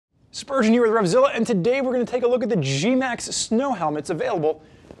Spurgeon here with RevZilla, and today we're going to take a look at the GMax Snow Helmets available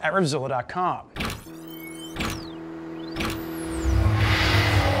at RevZilla.com.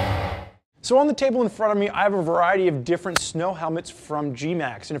 So on the table in front of me, I have a variety of different snow helmets from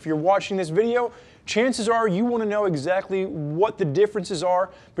GMax, and if you're watching this video, chances are you want to know exactly what the differences are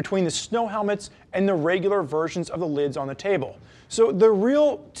between the snow helmets and the regular versions of the lids on the table. So the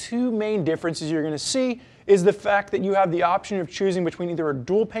real two main differences you're going to see is the fact that you have the option of choosing between either a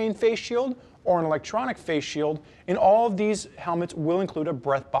dual pane face shield or an electronic face shield, and all of these helmets will include a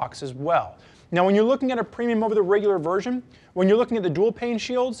breath box as well. Now when you're looking at a premium over the regular version, when you're looking at the dual pane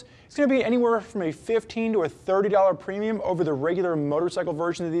shields, it's going to be anywhere from a $15 to a $30 premium over the regular motorcycle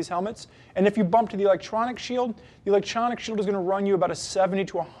version of these helmets. And if you bump to the electronic shield is going to run you about a $70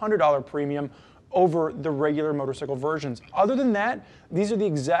 to a $100 premium over the regular motorcycle versions. Other than that, these are the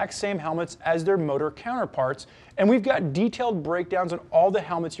exact same helmets as their motor counterparts, and we've got detailed breakdowns on all the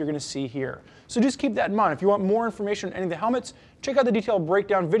helmets you're going to see here. So just keep that in mind. If you want more information on any of the helmets, check out the detailed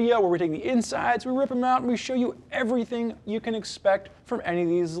breakdown video where we take the insides, we rip them out, and we show you everything you can expect from any of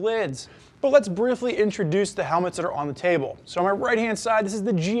these lids. But let's briefly introduce the helmets that are on the table. So on my right-hand side, this is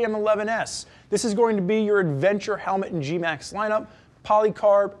the GM11S. This is going to be your adventure helmet in GMax lineup.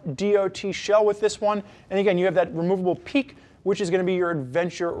 Polycarb DOT shell with this one, and again you have that removable peak, which is going to be your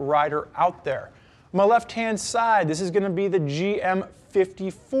adventure rider out there. On my left hand side, this is going to be the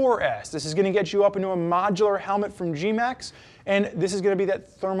GM54S. This is going to get you up into a modular helmet from GMax, and this is going to be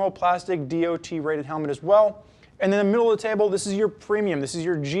that thermoplastic DOT rated helmet as well. And in the middle of the table, this is your premium. This is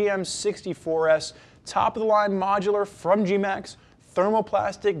your GM64S, top of the line modular from GMax,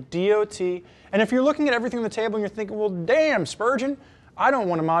 thermoplastic DOT. And if you're looking at everything on the table and you're thinking, well, damn, Spurgeon, I don't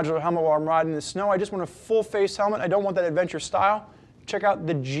want a modular helmet while I'm riding in the snow. I just want a full face helmet. I don't want that adventure style. Check out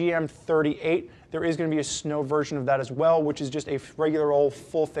the GM38. There is going to be a snow version of that as well, which is just a regular old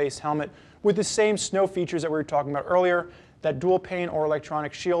full face helmet with the same snow features that we were talking about earlier, that dual pane or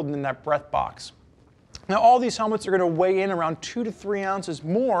electronic shield, and then that breath box. Now all these helmets are going to weigh in around 2 to 3 ounces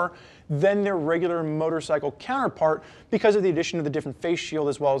more than their regular motorcycle counterpart because of the addition of the different face shield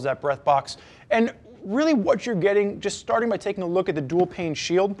as well as that breath box. And really what you're getting, just starting by taking a look at the dual pane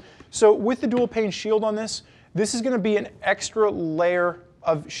shield. So with the dual pane shield on this, this is going to be an extra layer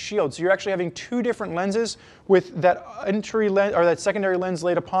of shield. So you're actually having two different lenses with that entry lens or that secondary lens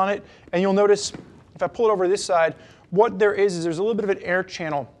laid upon it. And you'll notice if I pull it over to this side, what there is there's a little bit of an air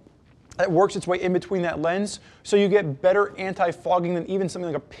channel that works its way in between that lens, so you get better anti-fogging than even something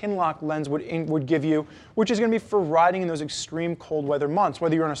like a pin lock lens would give you, which is going to be for riding in those extreme cold weather months,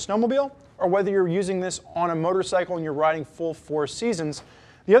 whether you're on a snowmobile or whether you're using this on a motorcycle and you're riding full 4 seasons.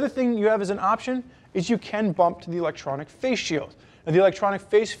 The other thing you have as an option is you can bump to the electronic face shield. Now, the electronic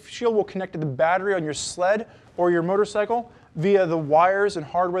face shield will connect to the battery on your sled or your motorcycle via the wires and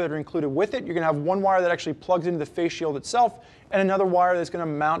hardware that are included with it. You're going to have one wire that actually plugs into the face shield itself and another wire that's going to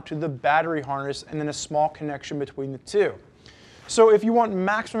mount to the battery harness, and then a small connection between the two. So if you want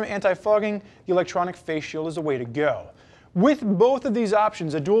maximum anti-fogging, the electronic face shield is the way to go. With both of these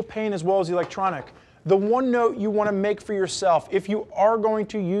options, a dual pane as well as the electronic, the one note you want to make for yourself if you are going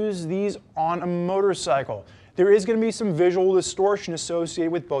to use these on a motorcycle, there is going to be some visual distortion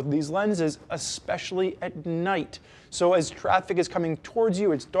associated with both of these lenses, especially at night. So as traffic is coming towards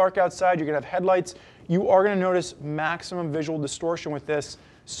you, it's dark outside, you're going to have headlights, you are going to notice maximum visual distortion with this.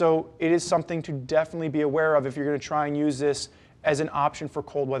 So it is something to definitely be aware of if you're going to try and use this as an option for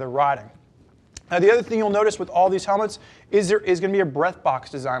cold weather riding. Now the other thing you'll notice with all these helmets is there is going to be a breath box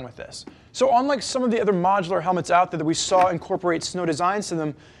design with this. So unlike some of the other modular helmets out there that we saw incorporate snow designs to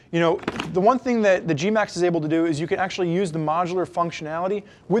them, you know, the one thing that the GMax is able to do is you can actually use the modular functionality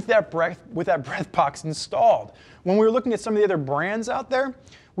with that breath box installed. When we were looking at some of the other brands out there,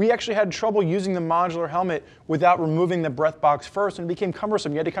 we actually had trouble using the modular helmet without removing the breath box first, and it became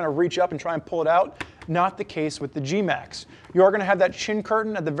cumbersome. You had to kind of reach up and try and pull it out. Not the case with the GMax. You are going to have that chin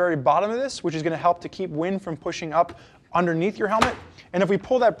curtain at the very bottom of this, which is going to help to keep wind from pushing up underneath your helmet. And if we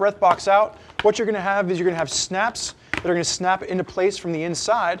pull that breath box out, what you're going to have is you're going to have snaps that are going to snap it into place from the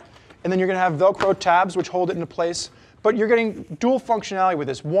inside, and then you're going to have Velcro tabs which hold it into place. But you're getting dual functionality with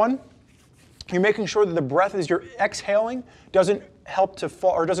this. One, you're making sure that the breath as you're exhaling doesn't help to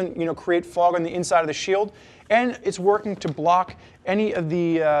fall or doesn't create fog on the inside of the shield, and it's working to block any of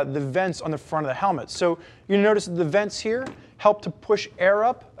the vents on the front of the helmet. So you notice that the vents here help to push air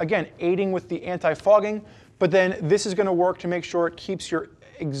up, again aiding with the anti-fogging, but then this is going to work to make sure it keeps your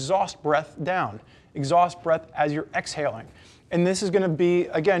exhaust breath down, exhaust breath as you're exhaling. And this is going to be,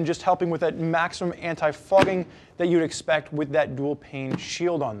 again, just helping with that maximum anti-fogging that you'd expect with that dual pane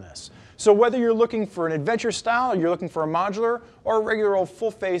shield on this. So whether you're looking for an adventure style, or you're looking for a modular, or a regular old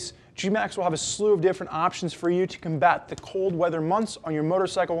full face, GMax will have a slew of different options for you to combat the cold weather months on your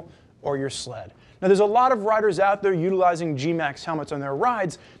motorcycle or your sled. Now there's a lot of riders out there utilizing GMax helmets on their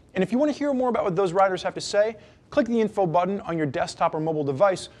rides, and if you want to hear more about what those riders have to say, click the info button on your desktop or mobile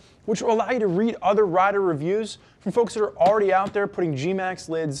device, which will allow you to read other rider reviews from folks that are already out there putting GMax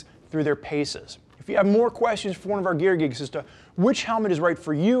lids through their paces. If you have more questions for one of our gear geeks as to which helmet is right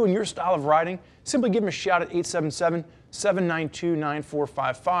for you and your style of riding, simply give them a shout at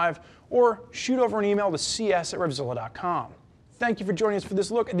 877-792-9455 or shoot over an email to cs@RevZilla.com. Thank you for joining us for this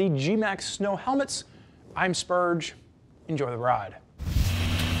look at the GMax Snow Helmets. I'm Spurge. Enjoy the ride.